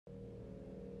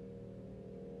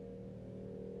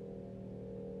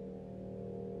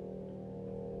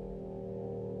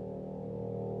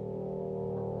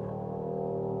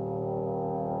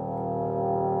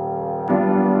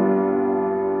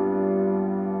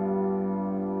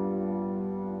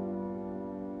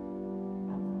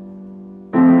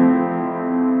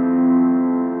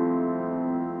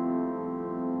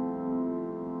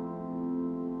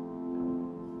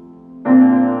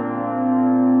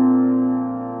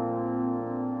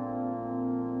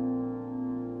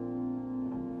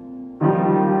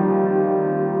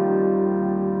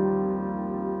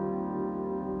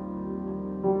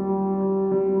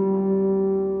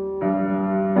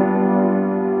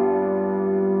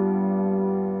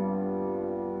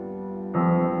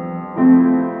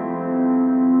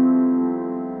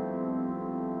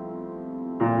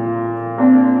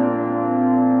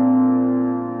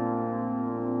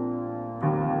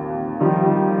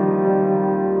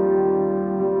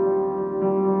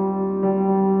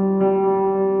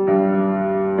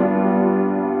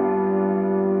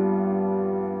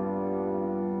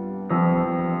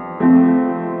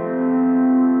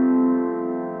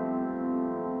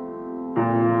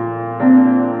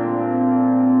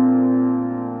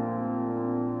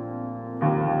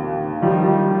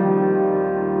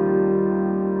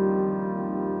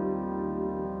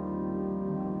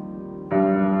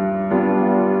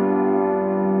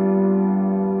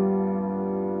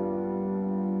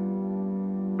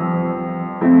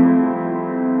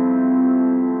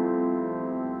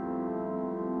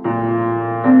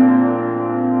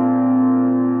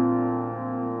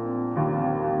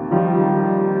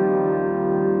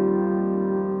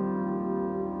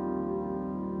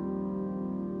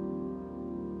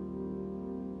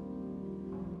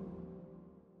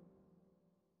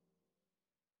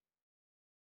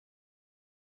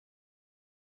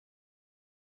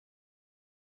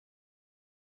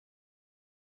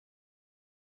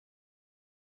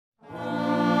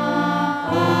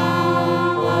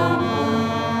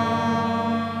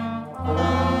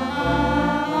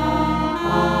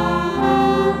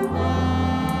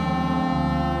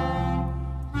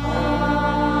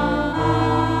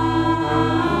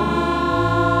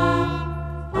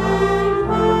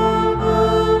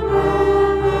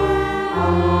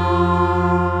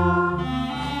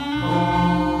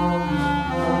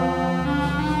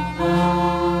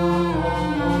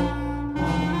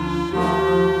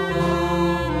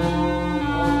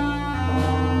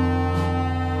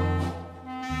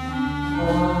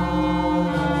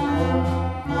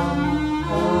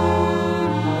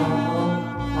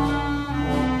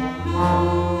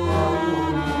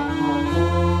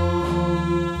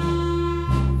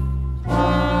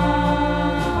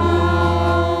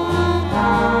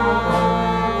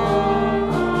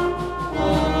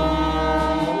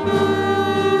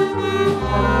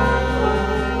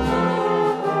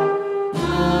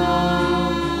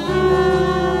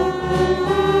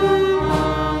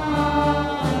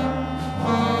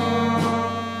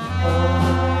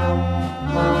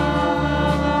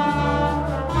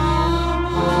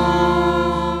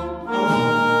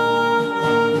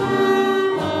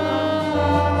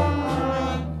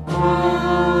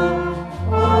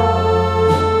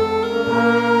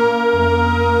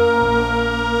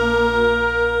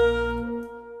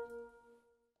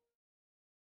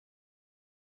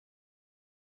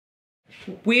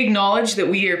We acknowledge that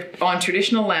we are on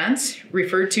traditional lands,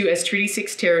 referred to as Treaty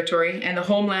 6 territory, and the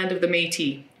homeland of the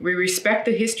Métis. We respect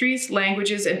the histories,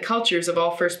 languages, and cultures of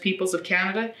all First Peoples of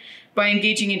Canada by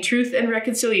engaging in truth and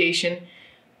reconciliation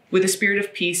with a spirit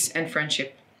of peace and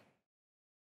friendship.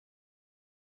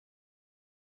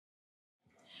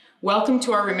 Welcome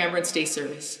to our Remembrance Day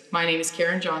service. My name is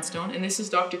Karen Johnstone, and this is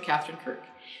Dr. Catherine Kirk.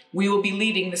 We will be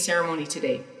leading the ceremony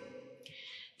today.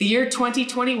 The year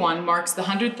 2021 marks the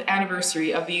 100th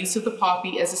anniversary of the use of the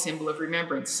poppy as a symbol of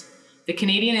remembrance. The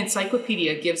Canadian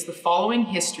Encyclopedia gives the following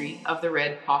history of the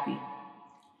red poppy.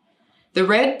 The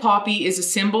red poppy is a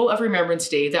symbol of Remembrance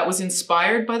Day that was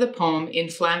inspired by the poem In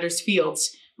Flanders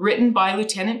Fields, written by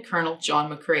Lieutenant Colonel John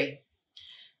McCrae.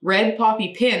 Red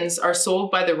poppy pins are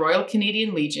sold by the Royal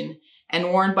Canadian Legion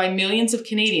and worn by millions of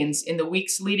Canadians in the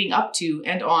weeks leading up to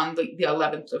and on the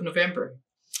 11th of November.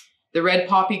 The red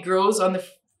poppy grows on the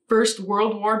First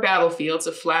World War battlefields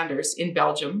of Flanders in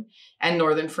Belgium and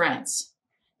northern France.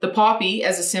 The poppy,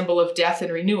 as a symbol of death and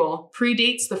renewal,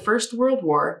 predates the First World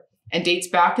War and dates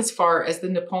back as far as the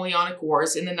Napoleonic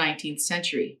Wars in the 19th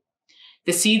century.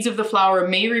 The seeds of the flower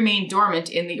may remain dormant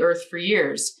in the earth for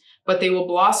years, but they will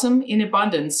blossom in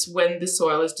abundance when the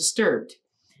soil is disturbed.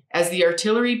 As the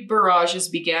artillery barrages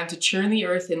began to churn the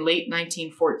earth in late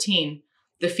 1914,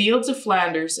 the fields of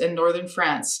Flanders and northern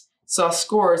France saw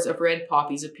scores of red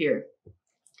poppies appear.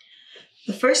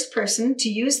 The first person to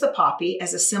use the poppy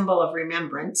as a symbol of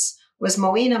remembrance was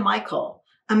Moina Michael,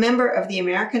 a member of the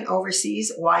American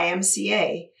Overseas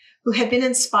YMCA, who had been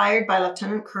inspired by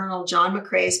Lieutenant Colonel John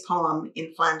McCrae's poem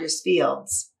In Flanders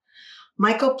Fields.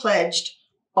 Michael pledged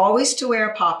always to wear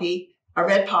a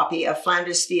red poppy of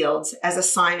Flanders Fields as a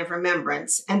sign of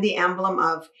remembrance and the emblem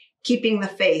of keeping the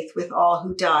faith with all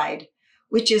who died,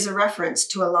 which is a reference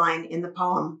to a line in the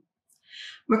poem.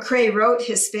 McCrae wrote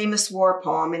his famous war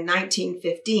poem in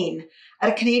 1915 at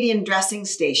a Canadian dressing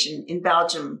station in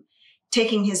Belgium,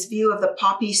 taking his view of the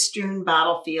poppy-strewn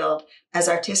battlefield as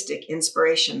artistic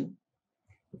inspiration.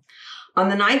 On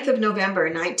the 9th of November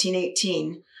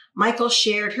 1918, Michael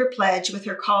shared her pledge with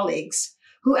her colleagues,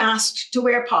 who asked to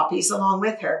wear poppies along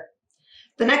with her.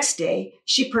 The next day,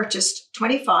 she purchased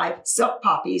 25 silk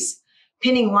poppies,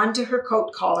 pinning one to her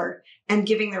coat collar and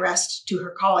giving the rest to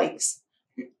her colleagues.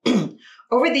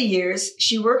 Over the years,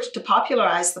 she worked to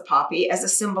popularize the poppy as a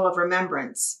symbol of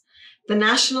remembrance. The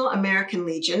National American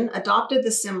Legion adopted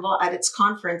the symbol at its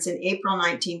conference in April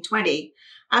 1920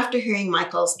 after hearing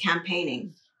Michael's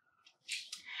campaigning.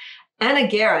 Anna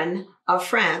Guerin of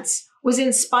France was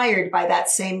inspired by that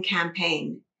same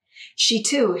campaign. She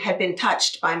too had been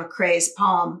touched by McCrae's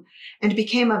poem and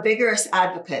became a vigorous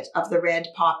advocate of the red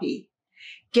poppy.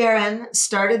 Guerin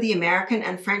started the American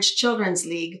and French Children's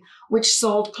League, which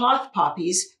sold cloth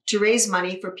poppies to raise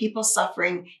money for people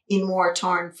suffering in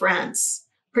war-torn France,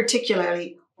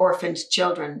 particularly orphaned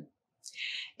children.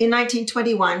 In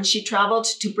 1921, she traveled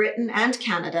to Britain and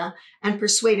Canada and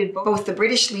persuaded both the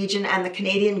British Legion and the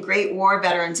Canadian Great War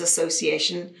Veterans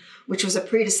Association, which was a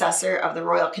predecessor of the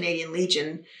Royal Canadian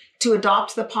Legion, to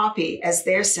adopt the poppy as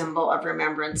their symbol of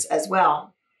remembrance as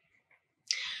well.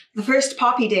 The first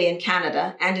Poppy Day in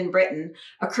Canada and in Britain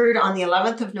occurred on the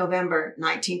 11th of November,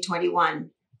 1921.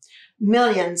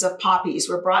 Millions of poppies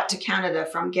were brought to Canada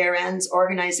from Guerin's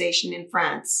organization in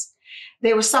France.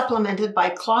 They were supplemented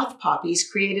by cloth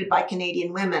poppies created by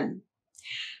Canadian women.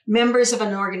 Members of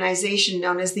an organization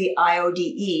known as the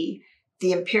IODE,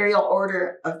 the Imperial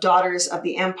Order of Daughters of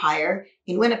the Empire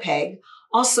in Winnipeg,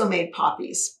 also made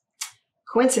poppies.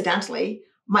 Coincidentally,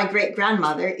 my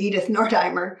great-grandmother, Edith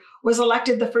Nordheimer, was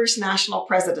elected the first national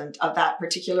president of that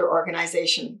particular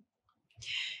organization.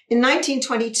 In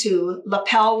 1922,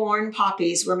 lapel-worn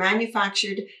poppies were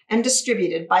manufactured and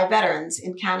distributed by veterans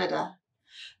in Canada.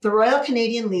 The Royal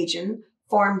Canadian Legion,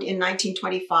 formed in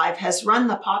 1925, has run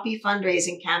the poppy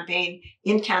fundraising campaign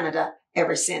in Canada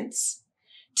ever since.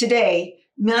 Today,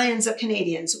 millions of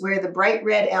Canadians wear the bright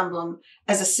red emblem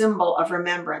as a symbol of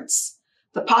remembrance.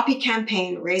 The Poppy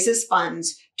campaign raises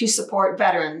funds to support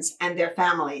veterans and their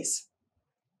families.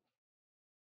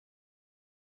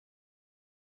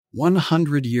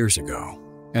 100 years ago,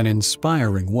 an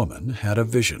inspiring woman had a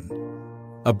vision,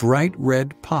 a bright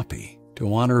red poppy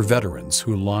to honor veterans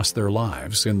who lost their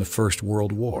lives in the First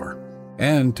World War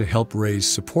and to help raise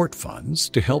support funds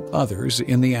to help others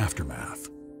in the aftermath.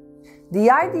 The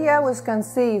idea was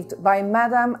conceived by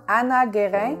Madame Anna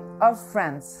Guerin of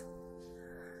France,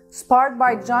 sparked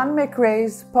by John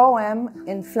McCrae's poem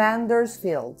In Flanders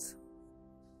Fields.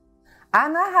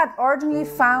 Anna had originally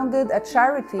founded a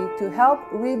charity to help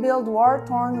rebuild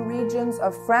war-torn regions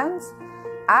of France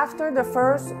after the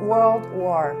First World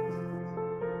War.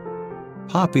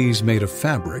 Poppies made of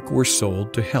fabric were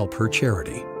sold to help her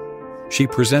charity. She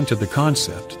presented the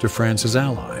concept to France's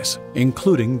allies,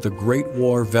 including the Great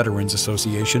War Veterans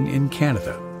Association in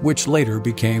Canada, which later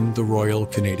became the Royal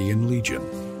Canadian Legion.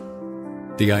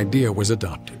 The idea was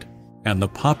adopted, and the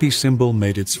poppy symbol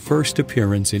made its first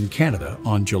appearance in Canada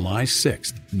on July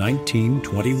 6,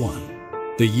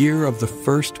 1921, the year of the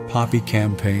first poppy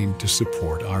campaign to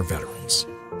support our veterans.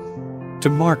 To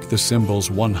mark the symbol's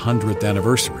 100th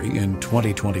anniversary in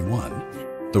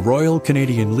 2021, the Royal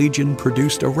Canadian Legion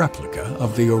produced a replica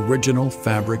of the original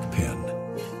fabric pin.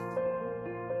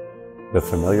 The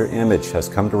familiar image has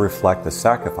come to reflect the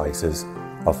sacrifices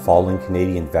of fallen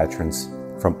Canadian veterans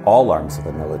from all arms of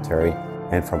the military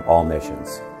and from all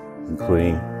missions,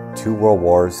 including 2 world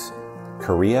wars,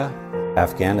 Korea,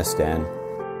 Afghanistan,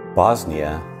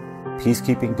 Bosnia,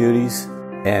 peacekeeping duties,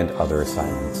 and other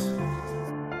assignments.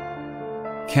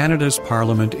 Canada's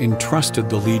Parliament entrusted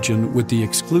the Legion with the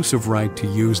exclusive right to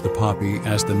use the poppy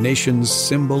as the nation's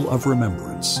symbol of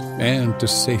remembrance and to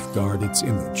safeguard its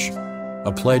image,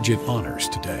 a pledge it honors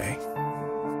today.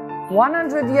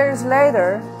 100 years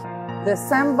later, the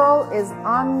symbol is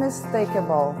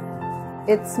unmistakable.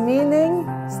 Its meaning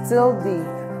still deep.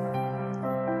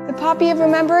 The poppy of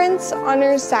remembrance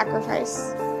honors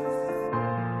sacrifice.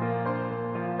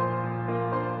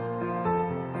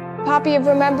 Poppy of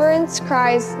remembrance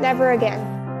cries, never again.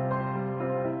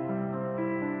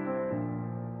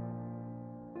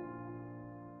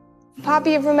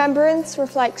 Poppy of remembrance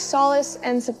reflects solace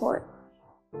and support.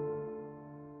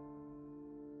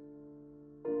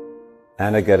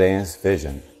 Anna Guérin's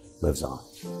vision lives on.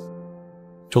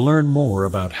 To learn more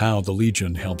about how the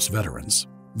Legion helps veterans,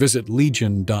 visit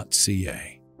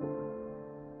legion.ca.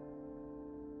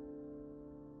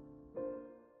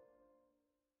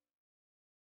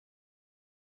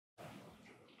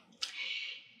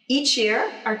 Each year,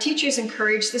 our teachers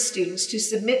encourage the students to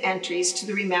submit entries to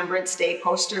the Remembrance Day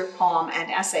poster, poem,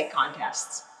 and essay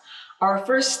contests. Our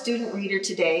first student reader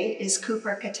today is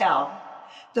Cooper Cattell.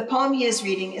 The poem he is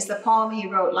reading is the poem he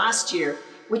wrote last year,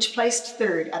 which placed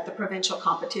 3rd at the provincial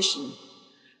competition.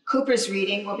 Cooper's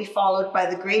reading will be followed by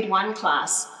the grade 1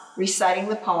 class reciting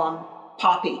the poem,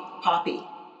 Poppy, Poppy.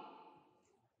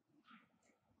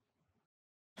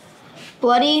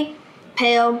 Bloody,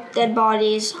 pale, dead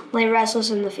bodies lay restless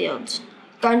in the fields.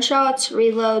 Gunshots,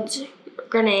 reloads,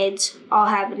 grenades all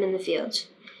happened in the fields.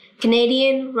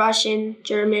 Canadian, Russian,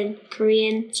 German,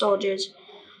 Korean soldiers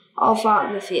all fought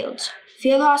in the fields.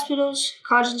 Field hospitals,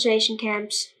 concentration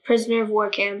camps, prisoner of war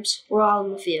camps were all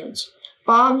in the fields.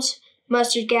 Bombs,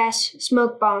 mustard gas,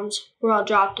 smoke bombs were all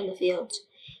dropped in the fields.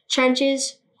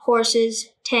 Trenches, horses,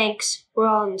 tanks were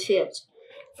all in the fields.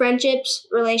 Friendships,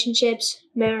 relationships,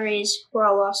 memories were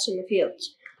all lost in the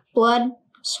fields. Blood,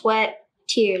 sweat,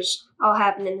 tears all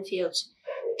happened in the fields.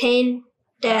 Pain,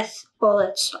 death,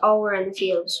 bullets all were in the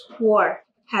fields. War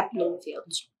happened in the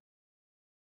fields.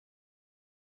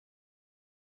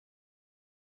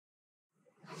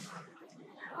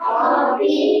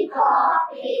 Poppy,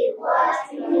 Poppy, what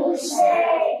do you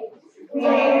say?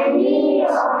 Many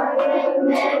on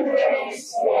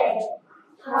Remembrance Day.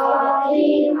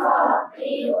 Poppy,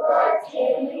 Poppy, what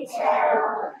can you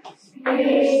tell?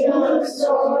 These young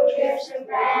soldiers in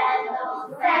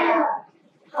battle fell.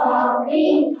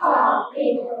 Poppy,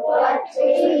 Poppy, what do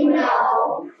you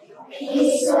know?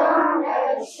 Peace on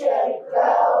earth should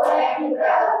grow and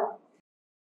grow.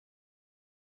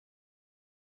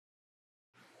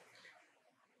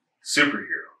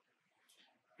 Superhero.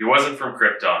 He wasn't from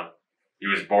Krypton. He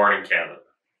was born in Canada.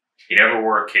 He never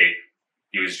wore a cape.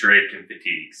 He was draped in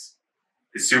fatigues.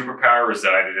 His superpower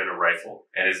resided in a rifle,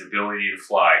 and his ability to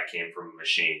fly came from a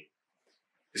machine.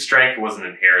 His strength wasn't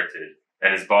inherited,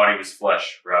 and his body was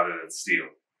flesh rather than steel.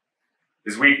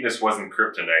 His weakness wasn't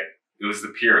kryptonite. It was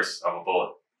the pierce of a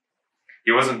bullet.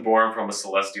 He wasn't born from a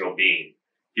celestial being.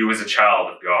 He was a child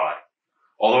of God.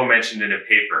 Although mentioned in a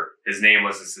paper, his name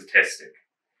was a statistic.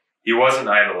 He wasn't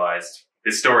idolized.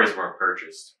 His stories weren't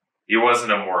purchased. He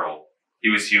wasn't immortal. He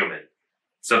was human,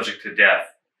 subject to death,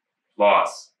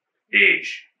 loss,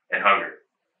 age, and hunger.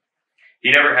 He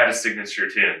never had a signature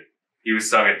tune. He was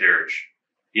sung a dirge.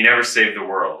 He never saved the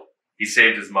world. He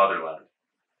saved his motherland,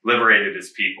 liberated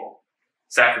his people,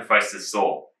 sacrificed his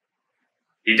soul.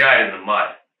 He died in the mud,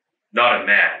 not a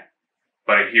man,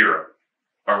 but a hero,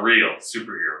 a real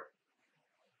superhero.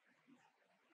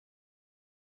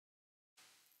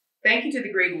 Thank you to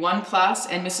the grade 1 class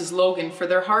and Mrs. Logan for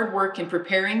their hard work in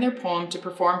preparing their poem to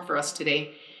perform for us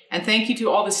today. And thank you to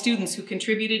all the students who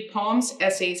contributed poems,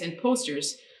 essays, and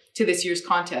posters to this year's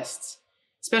contests.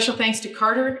 Special thanks to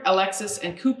Carter, Alexis,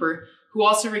 and Cooper, who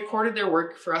also recorded their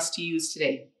work for us to use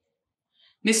today.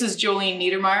 Mrs. Jolene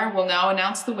Niedermeyer will now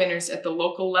announce the winners at the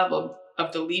local level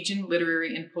of the Legion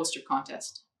Literary and Poster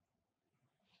Contest.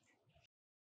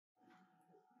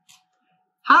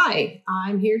 Hi,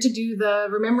 I'm here to do the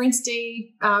Remembrance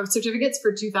Day certificates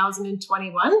for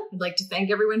 2021. I'd like to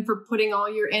thank everyone for putting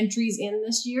all your entries in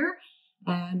this year,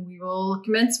 and we will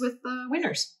commence with the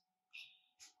winners.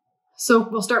 So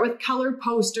we'll start with color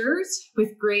posters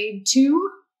with grade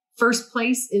 2. First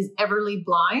place is Everly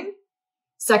Blind.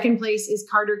 Second place is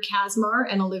Carter Kasmar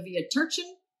and Olivia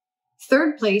Turchin.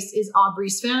 Third place is Aubrey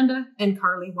Svanda and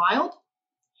Carly Wild.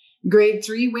 Grade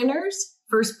 3 winners.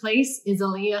 First place is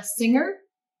Aaliyah Singer.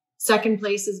 Second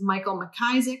place is Michael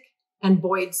McIsaac and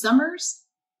Boyd Summers.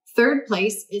 Third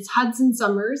place is Hudson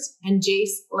Summers and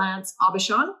Jace Lance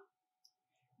Aubuchon.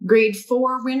 Grade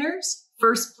 4 winners.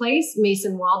 First place,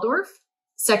 Mason Waldorf.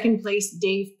 Second place,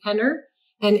 Dave Penner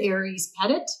and Aries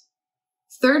Pettit.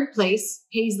 Third place,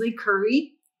 Paisley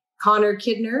Curry, Connor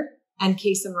Kidner, and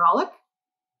Kason Rollick.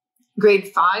 Grade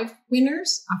 5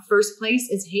 winners. First place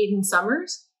is Hayden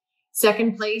Summers.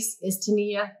 Second place is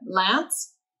Tania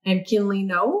Lance and Kinley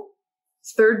No.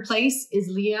 Third place is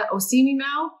Leah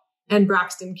Osimimau and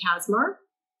Braxton Kasmar.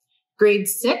 Grade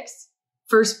 6,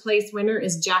 first place winner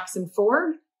is Jackson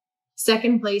Ford.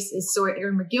 Second place is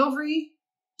Sawyer McGilvery,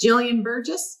 Jillian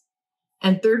Burgess,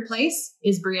 and third place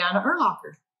is Brianna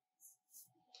Erlocker.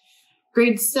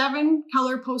 Grade 7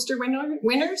 color poster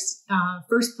winners.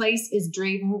 First place is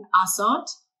Drayden Assant.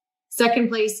 Second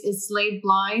place is Slade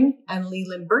Blind and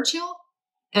Leland Birchill.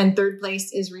 And third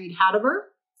place is Reed Hadeber.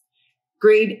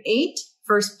 Grade 8,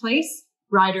 first place,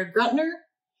 Ryder Grutner.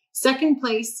 Second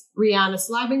place, Rihanna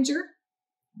Slavinger.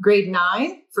 Grade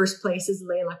 9, first place is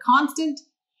Layla Constant.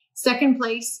 Second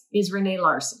place is Renee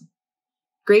Larson.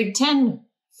 Grade 10,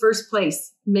 first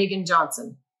place, Megan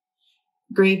Johnson.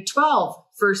 Grade 12,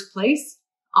 first place,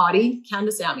 Audie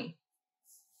Kandasamy.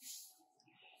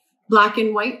 Black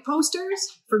and white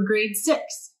posters for grade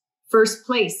 6. First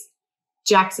place,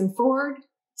 Jackson Ford.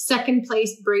 Second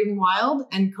place, Braden Wild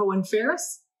and Cohen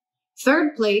Ferris.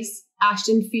 Third place,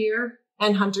 Ashton Fear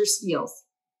and Hunter Steels.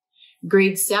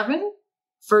 Grade 7,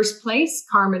 first place,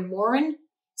 Carmen Warren.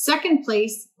 Second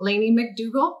place, Lainey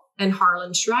McDougall and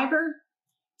Harlan Schreiber.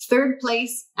 Third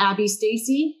place, Abby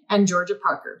Stacy and Georgia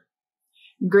Parker.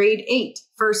 Grade 8,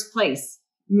 first place,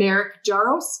 Merrick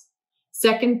Jaros.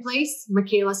 Second place,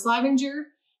 Michaela Slavinger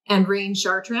and Rain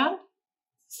Chartrand.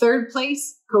 Third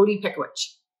place, Cody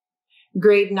Pickwich.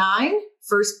 Grade 9,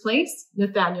 first place,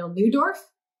 Nathaniel Newdorf.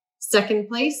 Second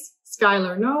place,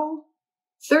 Skylar No.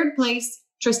 Third place,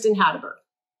 Tristan Hadeber.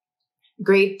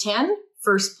 Grade 10,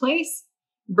 first place,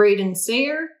 Braden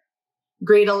Sayer.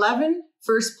 Grade 11,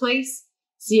 first place,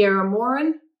 Sierra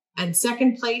Morin. And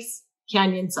second place,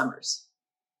 Canyon Summers.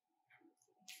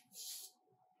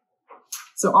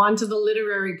 So on to the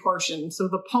literary portion. So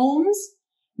the poems,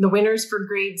 the winners for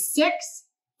grade 6,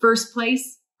 first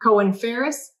place, Cohen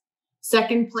Ferris.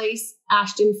 Second place,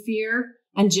 Ashton Fear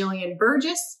and Jillian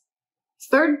Burgess.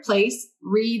 Third place,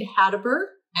 Reed Hadeber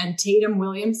and Tatum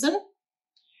Williamson.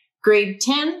 Grade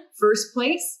 10, first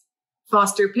place,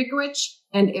 Foster Pickowich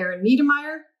and Aaron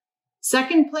Niedermeyer.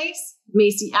 Second place,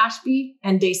 Macy Ashby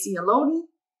and Dacia Loden.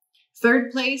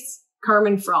 Third place,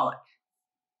 Carmen Frolic.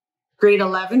 Grade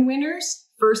 11 winners,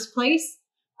 first place,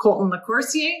 Colton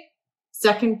LaCourcier.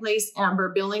 Second place,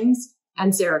 Amber Billings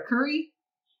and Sarah Curry.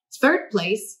 Third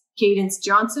place, Cadence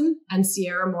Johnson and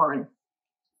Sierra Morin.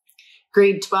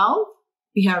 Grade 12,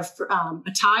 we have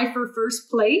a tie for first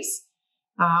place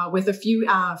with a few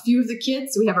of the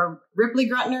kids. We have our Ripley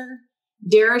Grutner,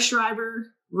 Dara Schreiber,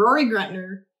 Rory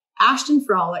Grutner, Ashton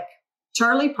Frolic,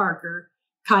 Charlie Parker,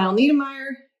 Kyle Niedermeyer,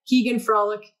 Keegan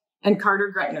Frolic, and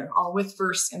Carter Grutner, all with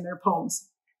firsts in their poems.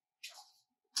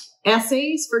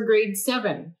 Essays for grade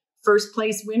 7. First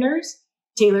place winners,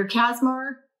 Taylor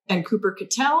Kasmar and Cooper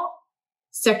Cattell.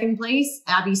 Second place,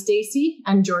 Abby Stacy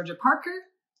and Georgia Parker.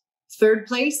 Third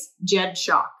place, Jed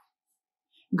Schock.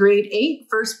 Grade 8,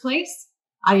 first place,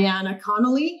 Ayana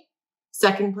Connolly.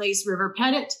 Second place, River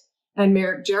Pettit and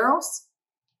Merrick Jaros.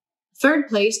 Third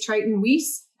place, Triton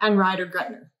Weiss and Ryder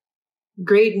Grutner.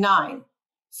 Grade 9,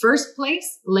 first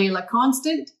place, Layla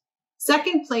Constant.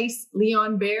 Second place,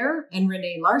 Leon Bear and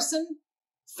Renee Larson.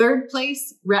 Third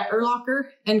place, Rhett Erlocker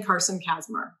and Carson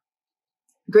Kasmar.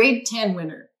 Grade 10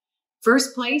 winner.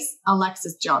 First place,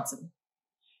 Alexis Johnson.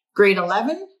 Grade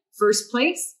 11, first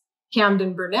place,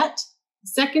 Camden Burnett.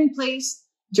 Second place,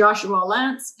 Joshua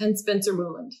Lance and Spencer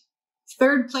Mooland.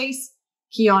 Third place,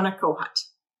 Kiana Kohat.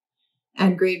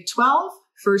 And grade 12,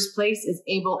 first place is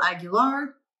Abel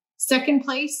Aguilar. Second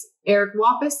place, Eric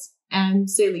Wappus and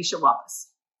Salisha Wappus.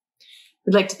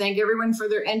 We'd like to thank everyone for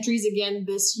their entries again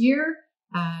this year.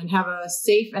 and have a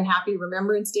safe and happy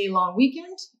Remembrance Day long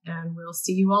weekend, and we'll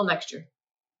see you all next year.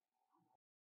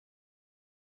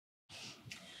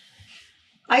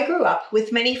 I grew up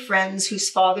with many friends whose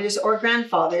fathers or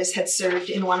grandfathers had served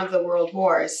in one of the world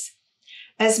wars.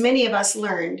 As many of us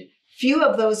learned, few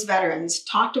of those veterans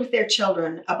talked with their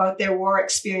children about their war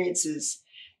experiences,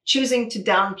 choosing to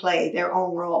downplay their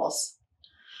own roles.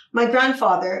 My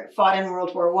grandfather fought in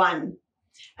World War I.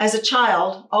 As a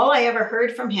child, all I ever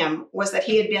heard from him was that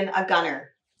he had been a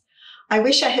gunner. I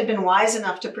wish I had been wise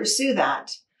enough to pursue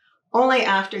that. Only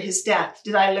after his death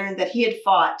did I learn that he had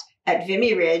fought at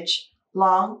Vimy Ridge,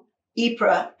 Long,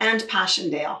 Ypres, and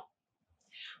Passchendaele.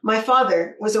 My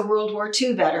father was a World War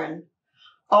II veteran.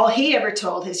 All he ever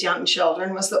told his young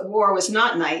children was that war was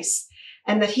not nice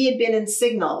and that he had been in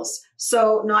signals,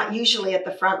 so not usually at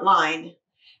the front line,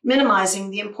 minimizing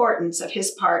the importance of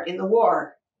his part in the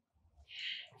war.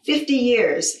 50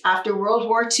 years after World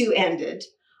War II ended,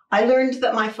 I learned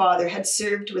that my father had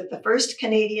served with the 1st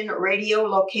Canadian Radio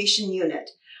Location Unit,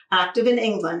 active in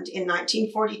England in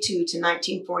 1942 to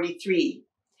 1943.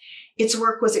 Its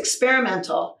work was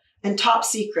experimental and top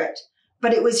secret,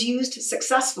 but it was used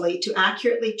successfully to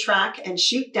accurately track and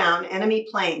shoot down enemy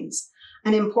planes,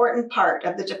 an important part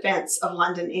of the defense of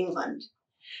London, England.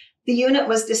 The unit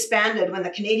was disbanded when the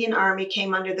Canadian Army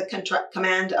came under the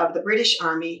command of the British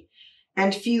Army,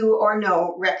 and few or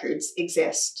no records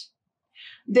exist.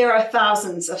 There are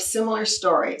thousands of similar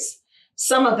stories,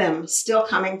 some of them still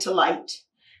coming to light,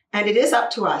 and it is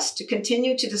up to us to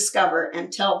continue to discover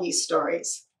and tell these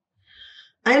stories.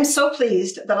 I am so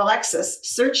pleased that Alexis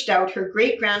searched out her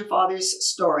great-grandfather's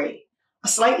story, a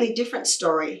slightly different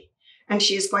story, and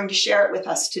she is going to share it with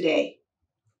us today.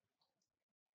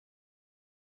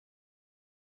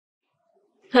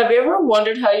 Have you ever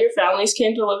wondered how your families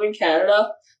came to live in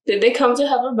Canada? Did they come to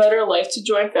have a better life to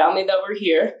join family that were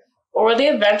here? Or were they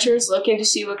adventurers looking to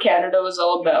see what Canada was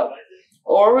all about?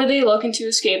 Or were they looking to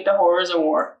escape the horrors of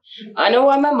war? I know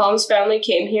why my mom's family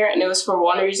came here, and it was for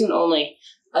one reason only.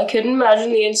 I couldn't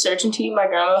imagine the uncertainty my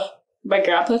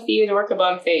grandpa Theodore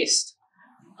Kabam faced.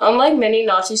 Unlike many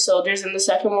Nazi soldiers in the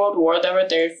Second World War that were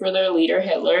there for their leader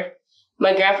Hitler,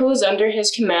 my grandpa was under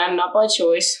his command not by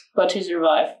choice, but to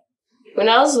survive. When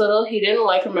I was little, he didn't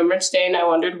like Remembrance Day, and I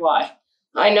wondered why.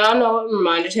 I now know it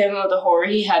reminded him of the horror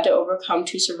he had to overcome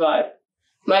to survive.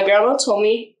 My grandma told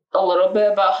me a little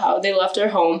bit about how they left their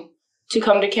home to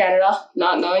come to Canada,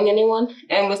 not knowing anyone,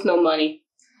 and with no money.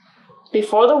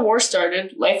 Before the war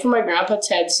started, life for my grandpa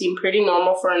Ted seemed pretty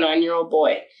normal for a 9-year-old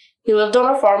boy. He lived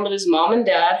on a farm with his mom and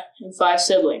dad and 5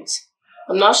 siblings.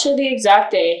 I'm not sure the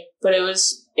exact day, but it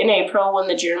was in April when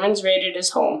the Germans raided his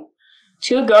home.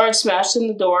 2 guards smashed in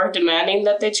the door, demanding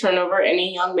that they turn over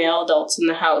any young male adults in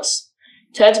the house.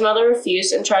 Ted's mother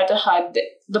refused and tried to hide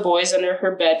the boys under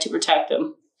her bed to protect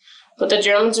them. But the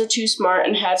Germans were too smart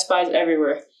and had spies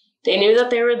everywhere. They knew that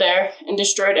they were there and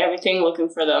destroyed everything looking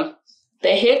for them.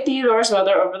 They hit Theodore's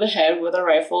mother over the head with a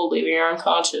rifle, leaving her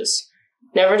unconscious,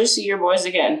 never to see your boys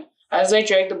again, as they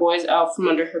dragged the boys out from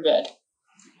under her bed.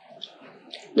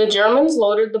 The Germans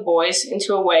loaded the boys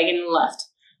into a wagon and left.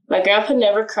 My grandpa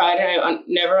never cried, and I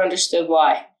never understood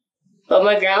why. But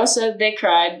my grandma said they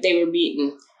cried, they were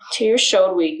beaten. Tears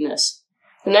showed weakness.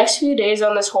 The next few days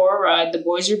on this horror ride, the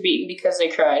boys were beaten because they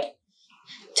cried.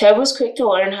 Ted was quick to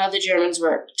learn how the Germans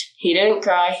worked. He didn't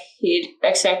cry. He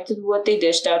accepted what they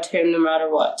dished out to him no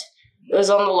matter what. It was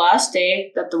on the last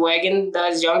day that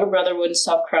his younger brother wouldn't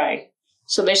stop crying.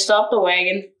 So they stopped the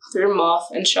wagon, threw him off,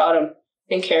 and shot him,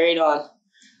 and carried on.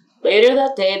 Later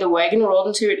that day, the wagon rolled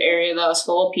into an area that was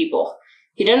full of people.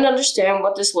 He didn't understand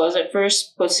what this was at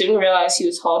first, but soon realized he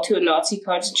was hauled to a Nazi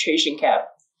concentration camp,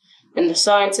 and the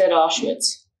sign said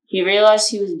Auschwitz. He realized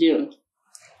he was doomed.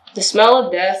 The smell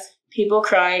of death, people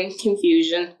crying,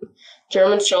 confusion,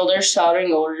 German soldiers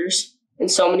shouting orders, and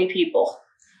so many people.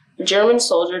 A German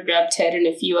soldier grabbed Ted and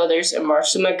a few others and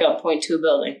marched them at gunpoint to a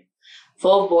building,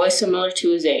 full of boys similar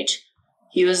to his age.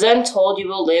 He was then told, "You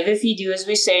will live if you do as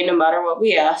we say, no matter what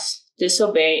we ask.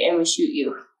 Disobey, and we shoot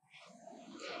you."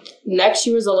 Next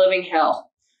year was a living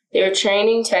hell. They were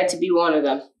training Ted to be one of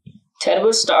them. Ted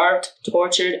was starved,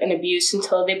 tortured, and abused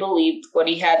until they believed what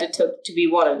he had to be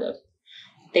one of them.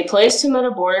 They placed him at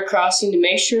a border crossing to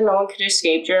make sure no one could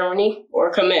escape Germany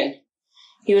or come in.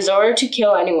 He was ordered to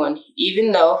kill anyone,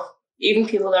 even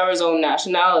people that were his own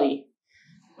nationality.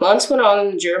 Months went on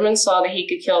and the Germans saw that he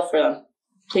could kill for them.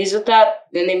 Pleased with that,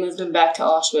 then they moved him back to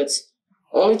Auschwitz.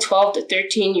 Only 12 to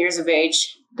 13 years of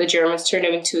age, the Germans turned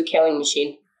him into a killing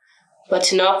machine. But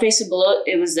to not face a bullet,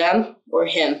 it was them or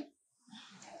him.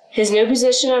 His new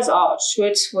position at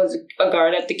Auschwitz was a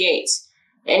guard at the gates.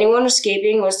 Anyone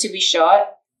escaping was to be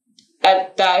shot,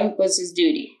 that was his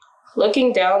duty.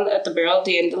 Looking down at the barrel at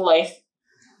the end of the life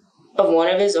of one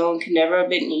of his own could never have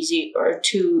been easy or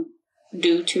to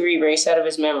erase out of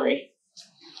his memory.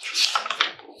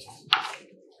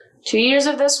 2 years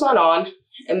of this went on,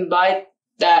 and by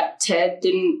that, Ted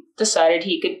decided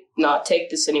he could not take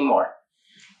this anymore.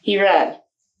 He ran.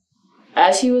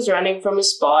 As he was running from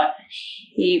his spot,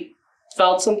 he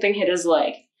felt something hit his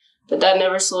leg, but that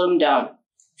never slowed him down.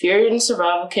 Fear and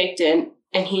survival kicked in,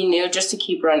 and he knew just to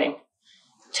keep running.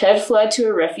 Ted fled to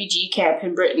a refugee camp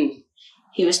in Britain.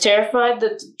 He was terrified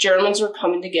that the Germans were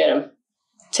coming to get him.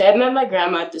 Ted met my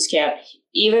grandma at this camp.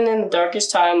 Even in the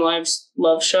darkest time,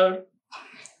 love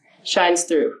shines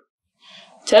through.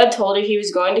 Ted told her he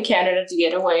was going to Canada to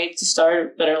get away to start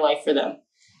a better life for them.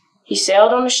 He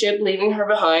sailed on a ship, leaving her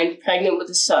behind, pregnant with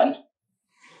a son.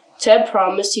 Ted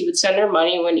promised he would send her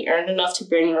money when he earned enough to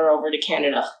bring her over to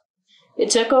Canada. It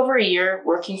took over a year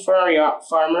working for a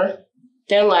farmer,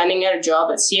 then landing at a job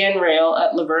at CN Rail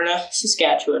at Laverna,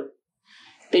 Saskatchewan.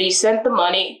 But he sent the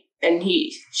money, and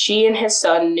she and his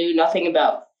son knew nothing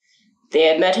about. They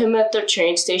had met him at the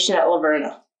train station at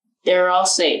Laverna. They were all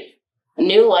safe. A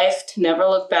new life to never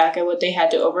look back at what they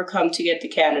had to overcome to get to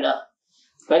Canada.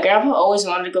 My grandpa always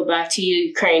wanted to go back to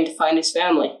Ukraine to find his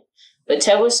family, but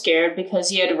Ted was scared because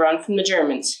he had to run from the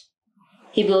Germans.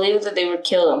 He believed that they would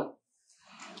kill him.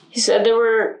 He said there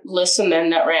were lists of men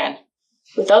that ran.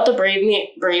 Without the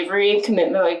bravery and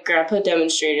commitment my grandpa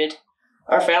demonstrated,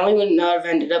 our family would not have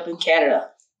ended up in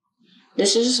Canada.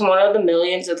 This is just one of the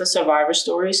millions of the survivor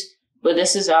stories, but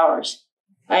this is ours.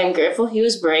 I am grateful he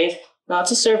was brave, not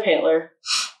to serve Hitler,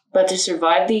 but to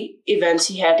survive the events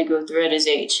he had to go through at his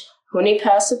age. When he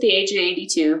passed at the age of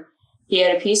 82, he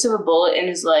had a piece of a bullet in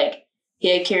his leg.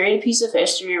 He had carried a piece of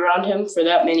history around him for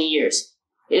that many years.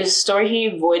 It is a story he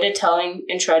avoided telling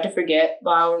and tried to forget, but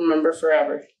I will remember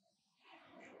forever.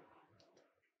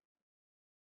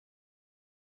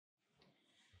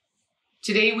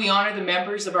 Today we honor the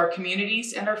members of our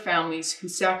communities and our families who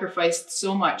sacrificed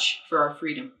so much for our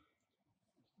freedom.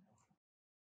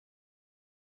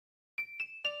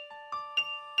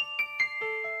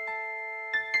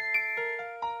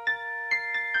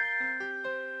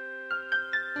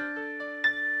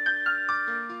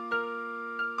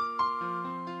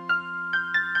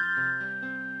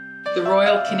 The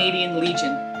Royal Canadian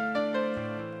Legion,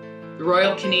 the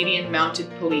Royal Canadian Mounted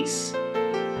Police,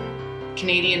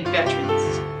 Canadian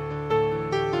Veterans,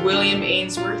 William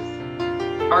Ainsworth,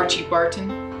 Archie Barton,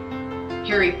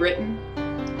 Harry Britton,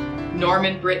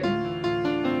 Norman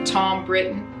Britton, Tom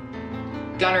Britton,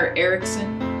 Gunnar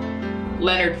Erickson,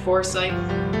 Leonard Forsyth,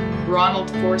 Ronald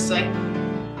Forsyth,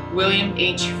 William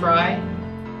H. Fry,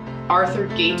 Arthur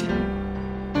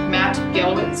Gayton, Matt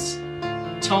Gelowitz,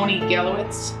 Tony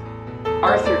Gelowitz,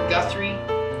 Arthur Guthrie,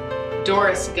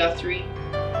 Doris Guthrie,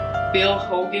 Bill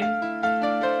Hogan,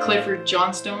 Clifford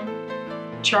Johnstone,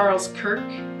 Charles Kirk,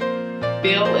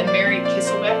 Bill and Mary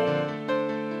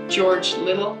Kisselbeck, George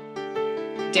Little,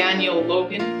 Daniel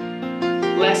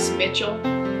Logan, Les Mitchell,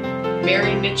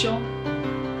 Mary Mitchell,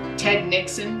 Ted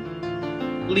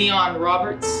Nixon, Leon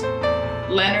Roberts,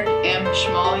 Leonard M.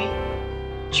 Schmalley,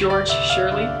 George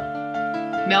Shirley,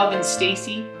 Melvin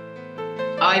Stacy,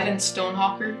 Ivan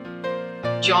Stonehawker,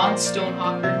 John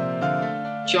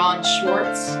Stonehawker, John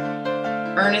Schwartz,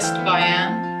 Ernest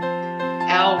Bayan,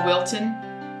 Al Wilton,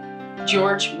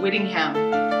 George Whittingham.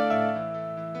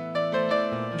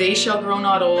 They shall grow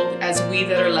not old, as we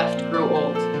that are left grow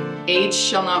old. Age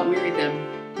shall not weary them,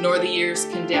 nor the years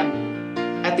condemn.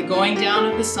 At the going down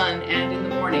of the sun and in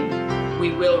the morning,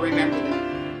 we will remember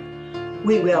them.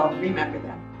 We will remember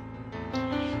them.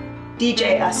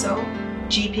 DJ Esso,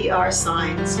 GPR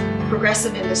Signs,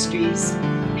 Progressive Industries,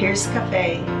 Pierce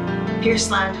Cafe,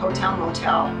 Pierceland Hotel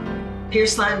Motel,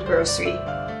 Pierceland Grocery,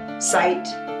 Site,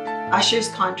 Ushers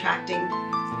Contracting,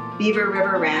 Beaver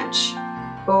River Ranch,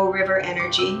 Bow River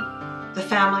Energy, the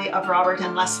family of Robert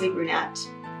and Leslie Brunette,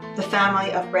 the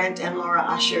family of Brent and Laura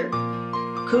Usher,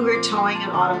 Cougar Towing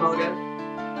and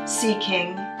Automotive, Sea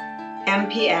King,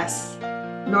 MPS,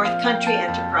 North Country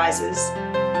Enterprises,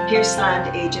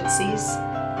 Pierceland Agencies,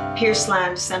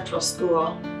 Pierceland Central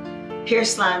School,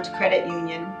 Pierceland Credit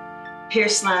Union,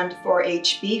 Pierceland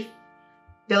 4-H Beef,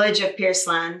 Village of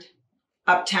Pierceland,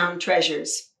 Uptown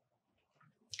Treasures.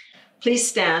 Please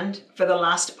stand for the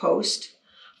last post,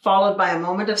 followed by a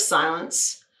moment of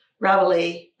silence,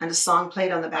 reveille, and a song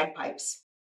played on the bagpipes.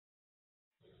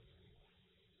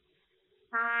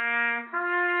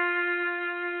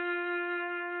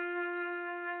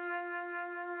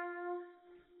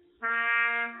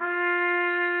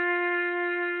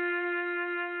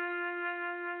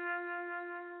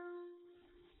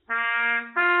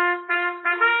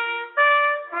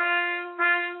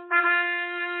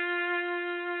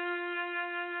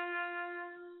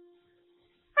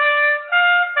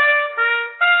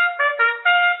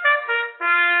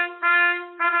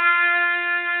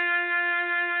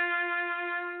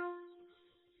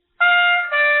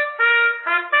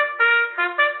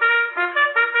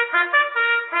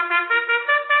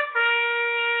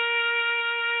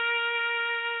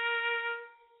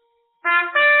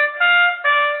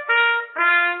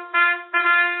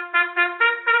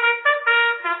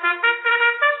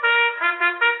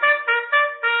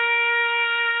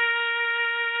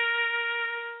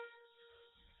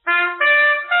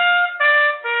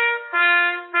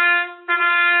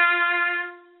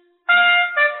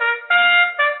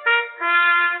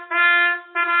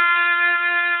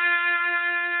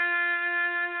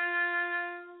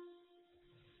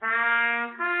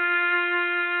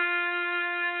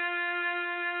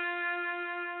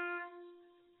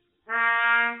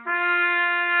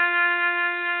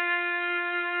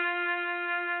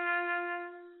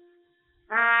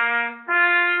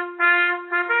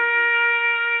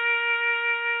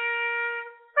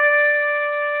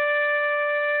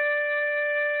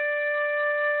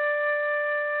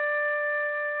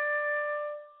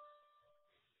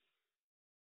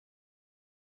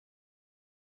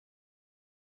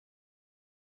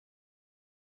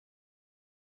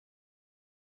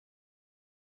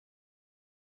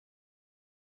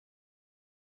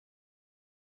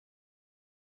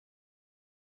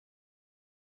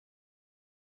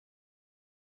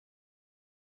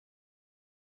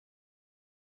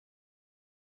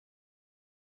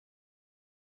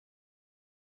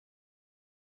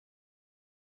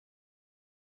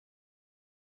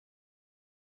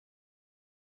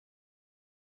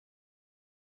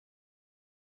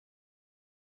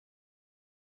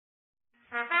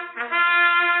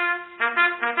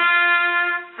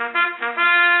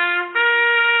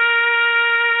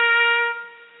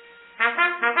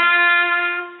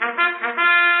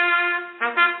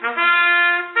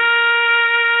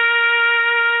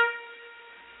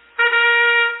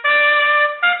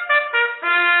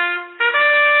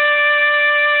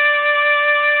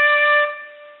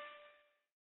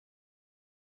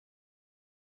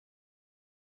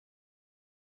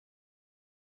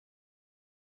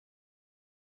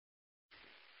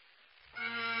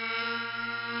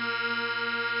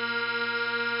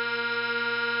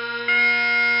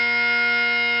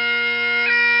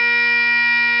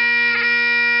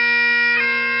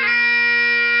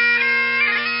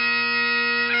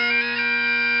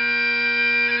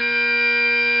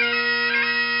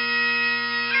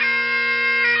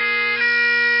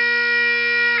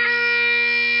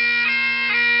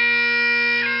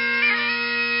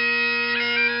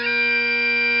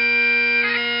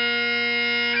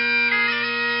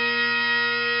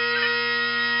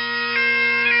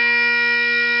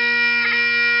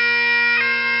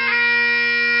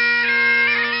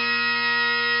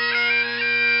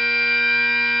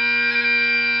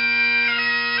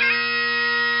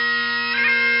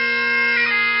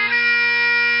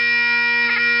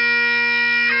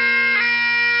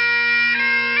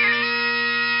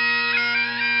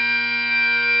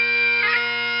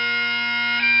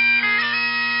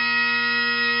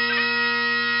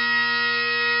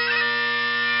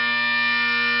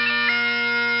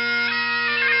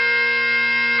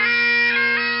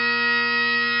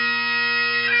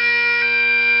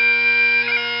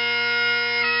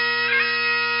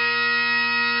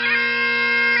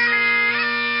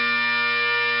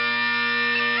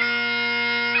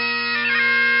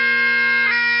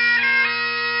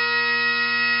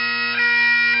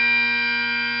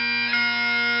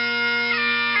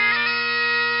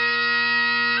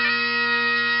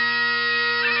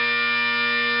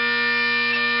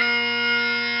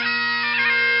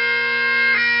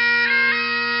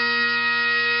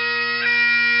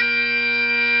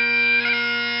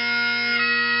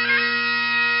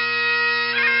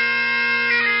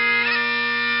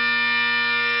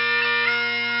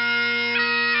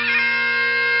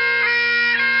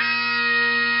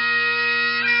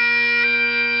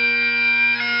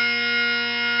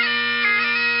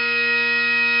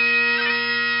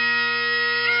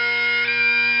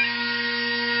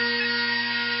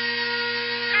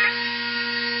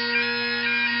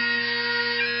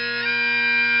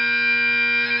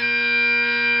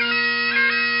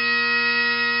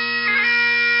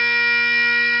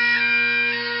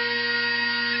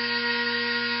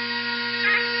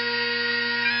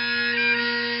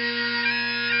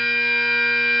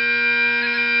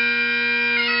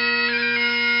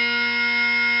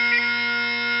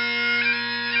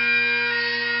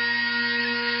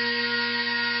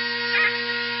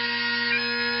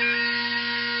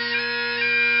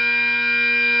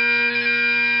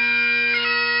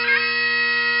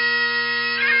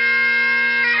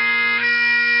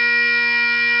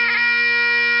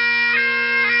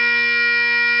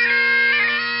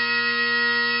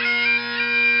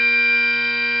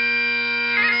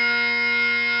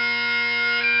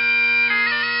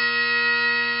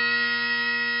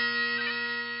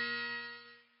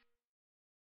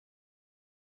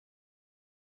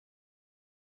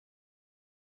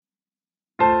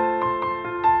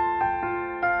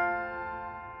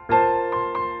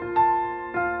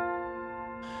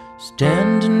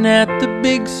 Standing at the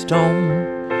big stone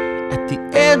at the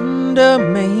end of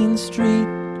Main Street,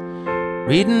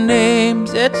 reading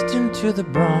names etched into the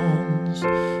bronze,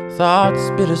 thoughts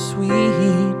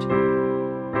bittersweet.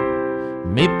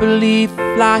 Maple leaf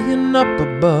flying up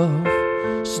above,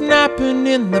 snapping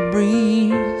in the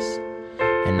breeze.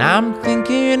 And I'm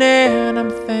thinking and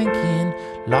I'm thinking,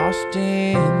 lost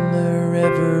in the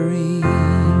reverie.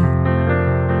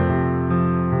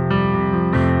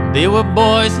 They were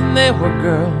boys and they were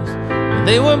girls,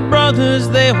 they were brothers,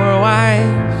 they were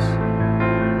wives.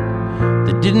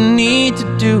 They didn't need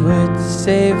to do it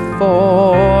save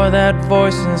for that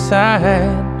voice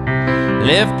inside.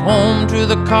 Left home to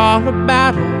the call of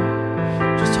battle,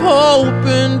 just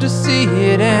hoping to see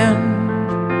it end.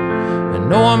 And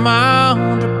no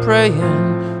amount of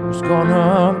praying was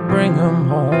gonna bring them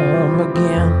home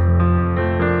again.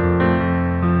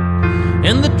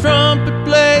 And the trumpet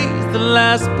plays the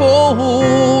last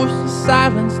post, the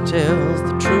silence tells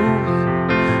the truth.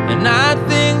 And I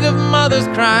think of mothers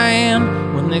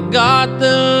crying when they got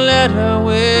the letter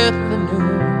with the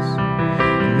news.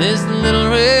 And this little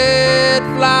red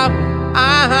flower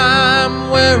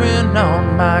I'm wearing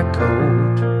on my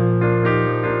coat,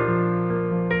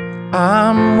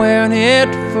 I'm wearing it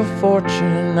for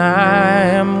fortune, I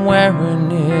am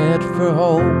wearing it for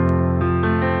hope.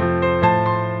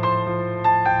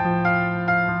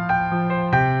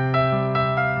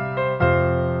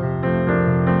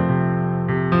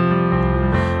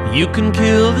 You can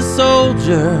kill the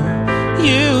soldier,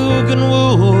 you can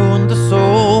wound the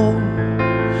soul,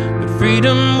 but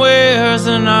freedom wears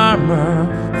an armor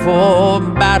for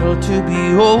battle to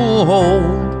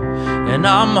behold. And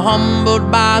I'm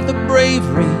humbled by the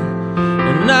bravery,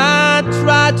 and I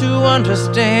try to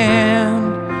understand,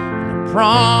 and I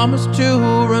promise to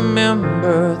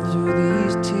remember through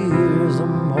these tears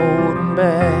I'm holding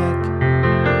back.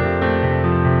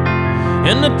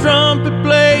 And the trumpet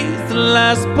plays the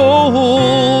last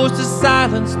post, the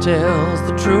silence tells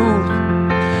the truth.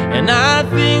 And I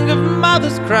think of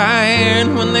mothers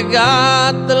crying when they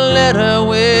got the letter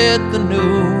with the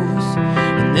news.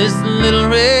 And this little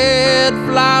red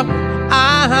flower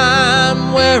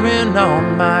I'm wearing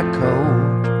on my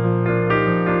coat,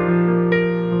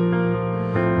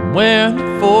 I'm wearing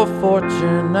it for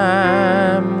fortune,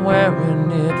 I'm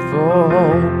wearing it for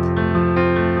hope.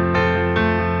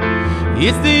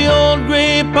 It's the old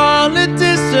grey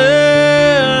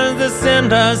politicians that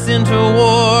send us into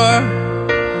war,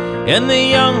 and the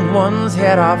young ones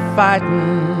head off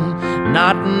fighting,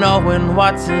 not knowing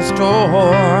what's in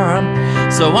store.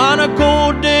 So on a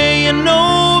cold day in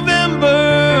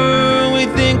November, we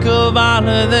think of all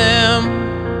of them,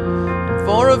 and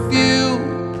for a few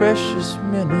precious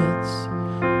minutes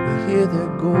we hear their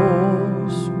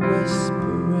ghosts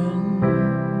whispering.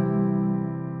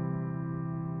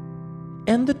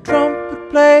 And the trumpet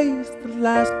plays the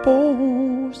last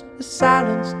post, the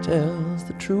silence tells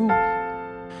the truth.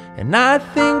 And I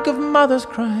think of mothers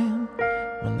crying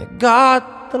when they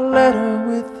got the letter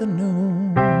with the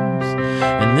news.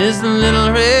 And this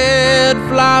little red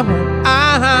flower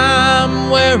I'm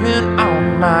wearing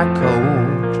on my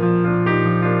coat,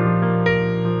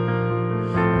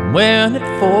 I'm wearing it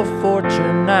for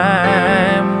fortune,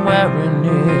 I'm wearing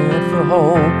it for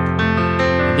hope.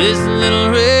 This little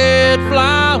red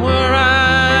flower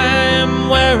I'm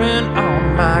wearing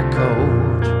on my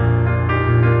coat,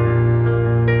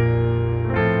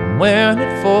 I'm wearing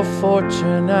it for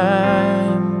fortune,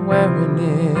 I'm wearing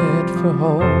it for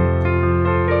hope.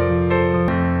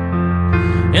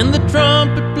 And the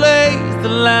trumpet plays the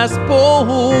last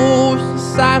post, the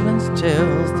silence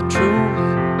tells the truth.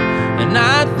 And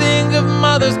I think of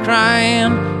mothers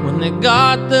crying when they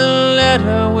got the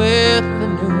letter with the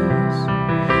news.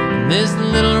 This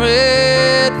little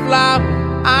red flower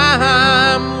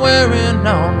I'm wearing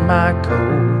on my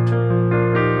coat,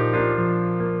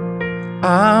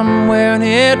 I'm wearing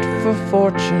it for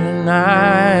fortune,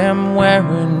 I am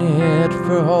wearing it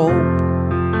for hope.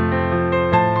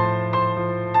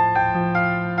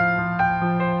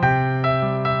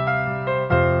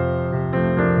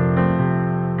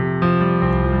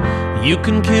 You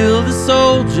can kill the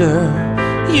soldier,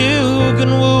 you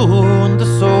can wound the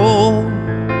soul,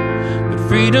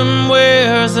 freedom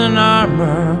wears an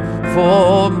armor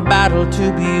for battle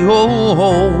to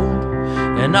behold.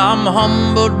 And I'm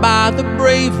humbled by the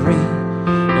bravery,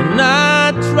 and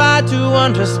I try to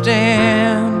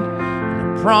understand,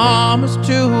 and I promise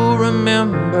to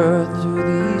remember through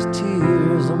these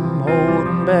tears I'm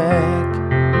holding back.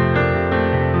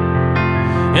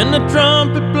 And the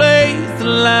trumpet plays the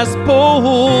last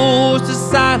post, the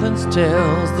silence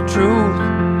tells the truth.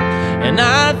 And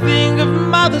I think of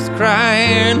mothers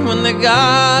crying when they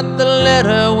got the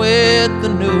letter with the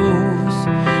news.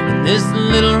 And this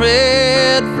little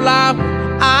red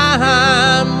flower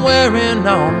I'm wearing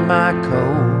on my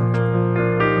coat,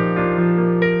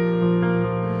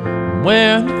 I'm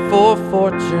wearing it for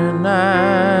fortune,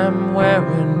 I'm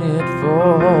wearing it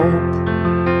for hope.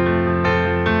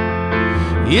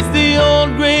 It's the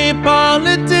old grey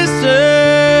politicians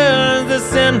that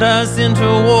send us into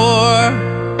war,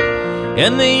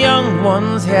 and the young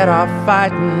ones head off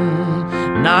fighting,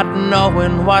 not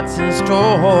knowing what's in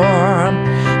store.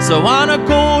 So on a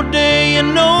cold day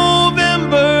in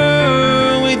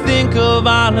November, we think of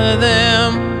all of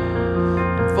them,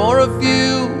 and for a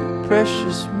few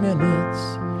precious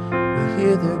minutes we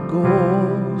hear their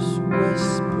ghosts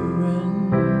whispering.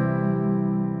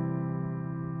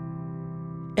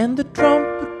 And the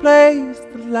trumpet plays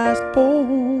the last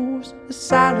post, the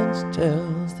silence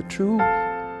tells the truth.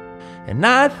 And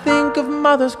I think of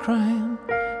mothers crying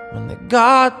when they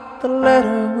got the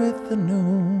letter with the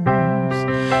news.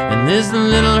 And this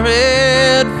little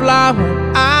red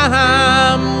flower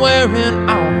I'm wearing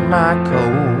on my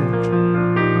coat,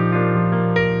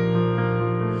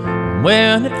 I'm I'm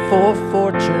wearing it for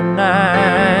fortune,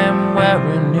 I'm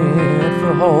wearing it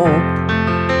for hope.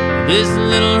 This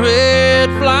little red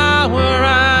flower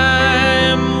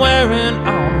I'm wearing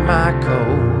on my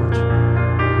coat.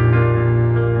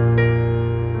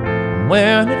 I'm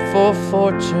wearing it for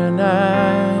fortune,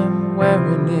 I'm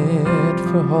wearing it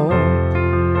for hope.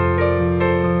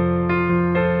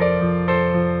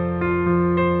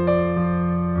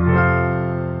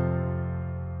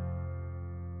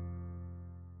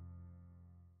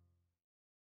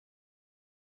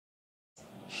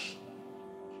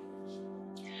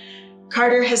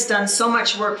 Carter has done so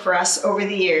much work for us over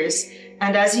the years,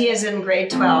 and as he is in grade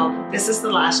 12, this is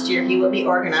the last year he will be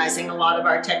organizing a lot of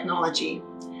our technology.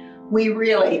 We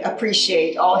really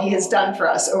appreciate all he has done for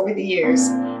us over the years,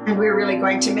 and we're really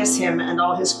going to miss him and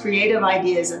all his creative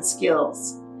ideas and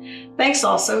skills. Thanks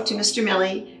also to Mr.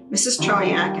 Millie, Mrs.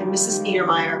 Troniak, and Mrs.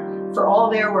 Niedermeyer for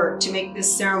all their work to make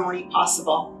this ceremony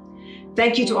possible.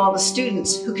 Thank you to all the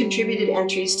students who contributed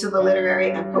entries to the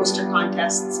literary and poster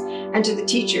contests, and to the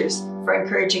teachers for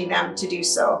encouraging them to do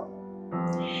so.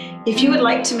 If you would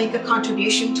like to make a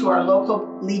contribution to our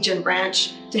local Legion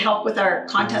branch to help with our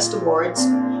contest awards,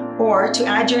 or to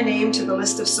add your name to the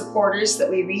list of supporters that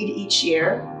we read each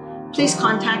year, please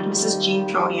contact Mrs. Jean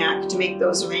Troniak to make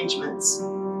those arrangements.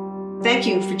 Thank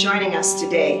you for joining us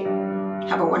today.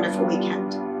 Have a wonderful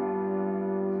weekend.